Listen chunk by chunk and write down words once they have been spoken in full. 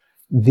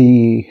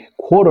The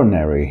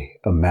Quaternary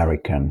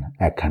American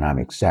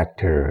economic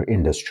sector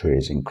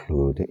industries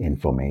include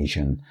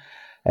information,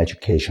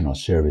 educational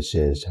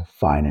services,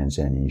 finance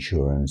and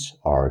insurance,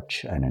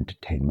 arts and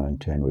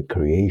entertainment and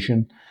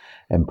recreation,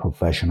 and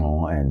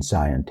professional and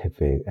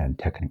scientific and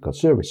technical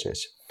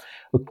services.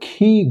 A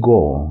key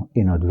goal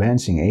in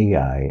advancing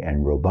AI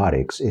and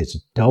robotics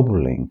is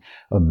doubling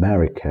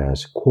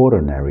America's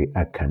quaternary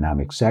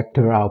economic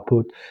sector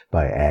output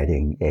by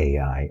adding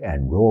AI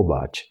and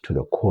robots to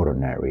the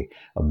quaternary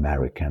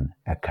American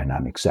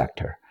economic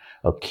sector.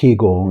 A key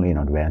goal in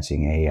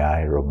advancing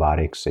AI,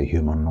 robotics,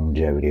 human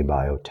longevity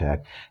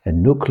biotech,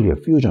 and nuclear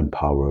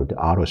fusion-powered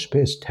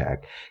aerospace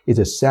tech is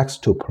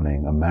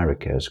sextupling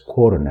America's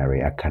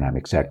quaternary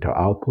economic sector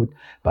output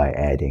by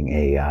adding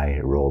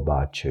AI,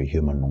 robots,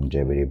 human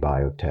longevity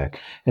biotech,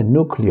 and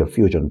nuclear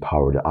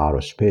fusion-powered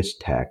aerospace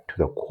tech to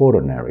the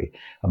quaternary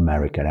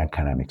American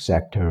economic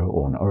sector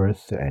on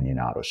Earth and in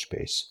outer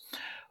space.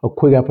 A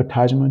quick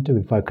advertisement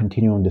before I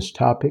continue on this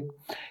topic.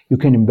 You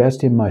can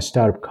invest in my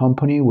startup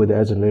company with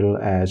as little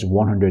as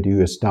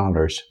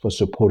 $100 for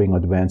supporting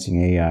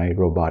advancing AI,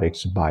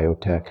 robotics,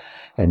 biotech,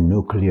 and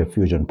nuclear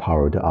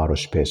fusion-powered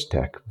aerospace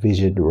tech.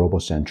 Visit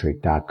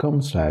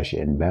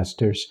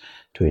robocentric.com/investors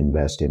to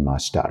invest in my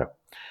startup.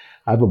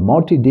 I have a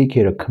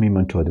multi-decade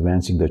commitment to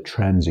advancing the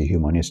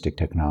transhumanistic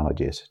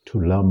technologies. To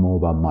learn more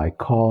about my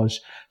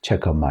cause,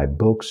 check out my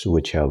books,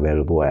 which are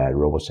available at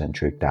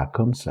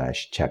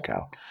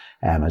robocentric.com/checkout.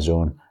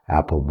 Amazon,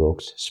 Apple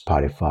Books,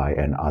 Spotify,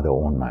 and other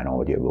online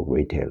audiobook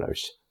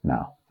retailers.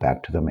 Now,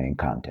 back to the main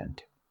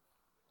content.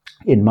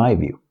 In my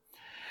view,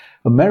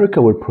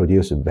 America will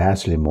produce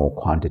vastly more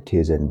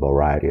quantities and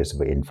varieties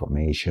of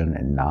information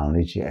and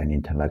knowledge and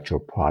intellectual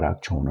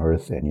products on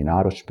Earth and in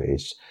outer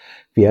space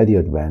via the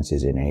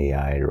advances in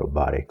AI,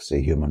 robotics,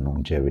 human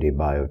longevity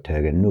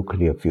biotech, and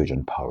nuclear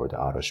fusion-powered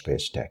outer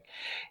space tech.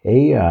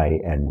 AI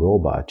and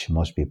robots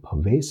must be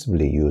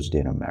pervasively used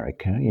in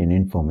America in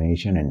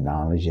information and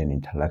knowledge and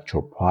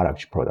intellectual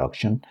products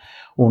production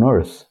on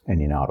Earth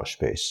and in outer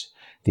space.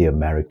 The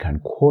American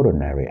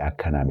quaternary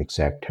economic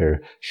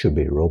sector should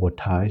be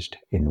robotized,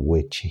 in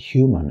which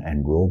human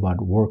and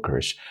robot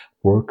workers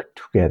work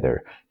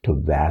together to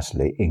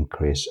vastly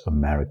increase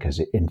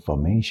America's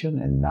information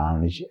and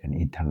knowledge and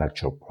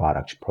intellectual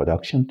products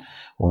production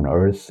on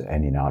Earth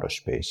and in outer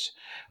space.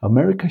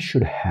 America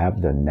should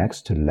have the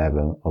next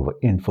level of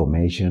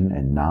information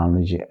and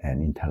knowledge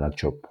and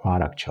intellectual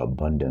products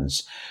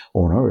abundance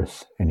on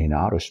Earth and in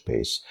outer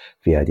space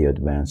via the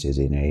advances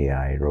in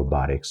AI,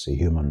 robotics,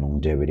 human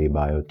longevity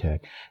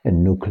biotech,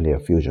 and nuclear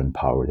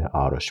fusion-powered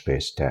outer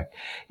space tech.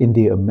 In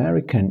the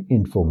American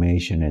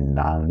information and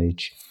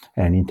knowledge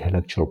and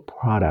intellectual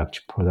products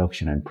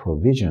production and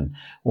provision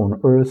on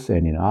Earth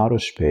and in outer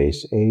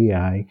space,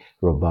 AI,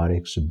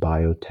 robotics,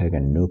 biotech,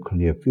 and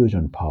nuclear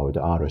fusion-powered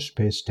outer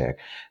space tech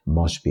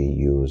must be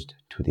used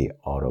to the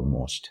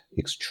uttermost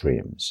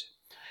extremes.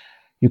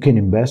 You can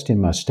invest in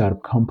my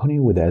startup company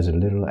with as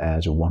little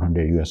as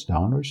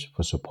 $100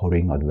 for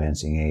supporting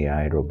advancing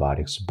AI,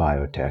 robotics,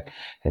 biotech,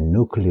 and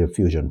nuclear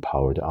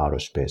fusion-powered outer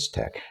space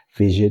tech.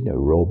 Visit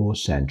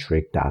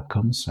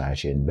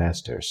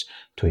robocentric.com/investors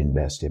to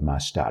invest in my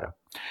startup.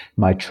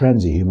 My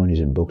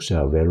transhumanism books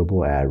are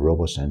available at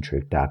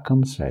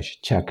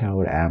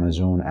robocentric.com/checkout,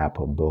 Amazon,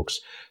 Apple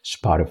Books,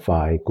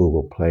 Spotify,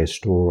 Google Play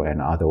Store,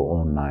 and other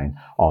online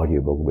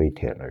audiobook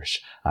retailers.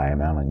 I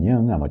am Alan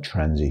Young. I'm a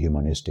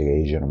transhumanistic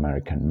Asian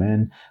American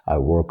man. I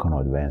work on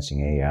advancing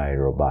AI,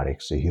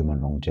 robotics,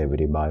 human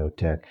longevity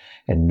biotech,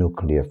 and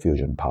nuclear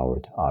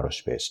fusion-powered outer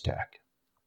space tech.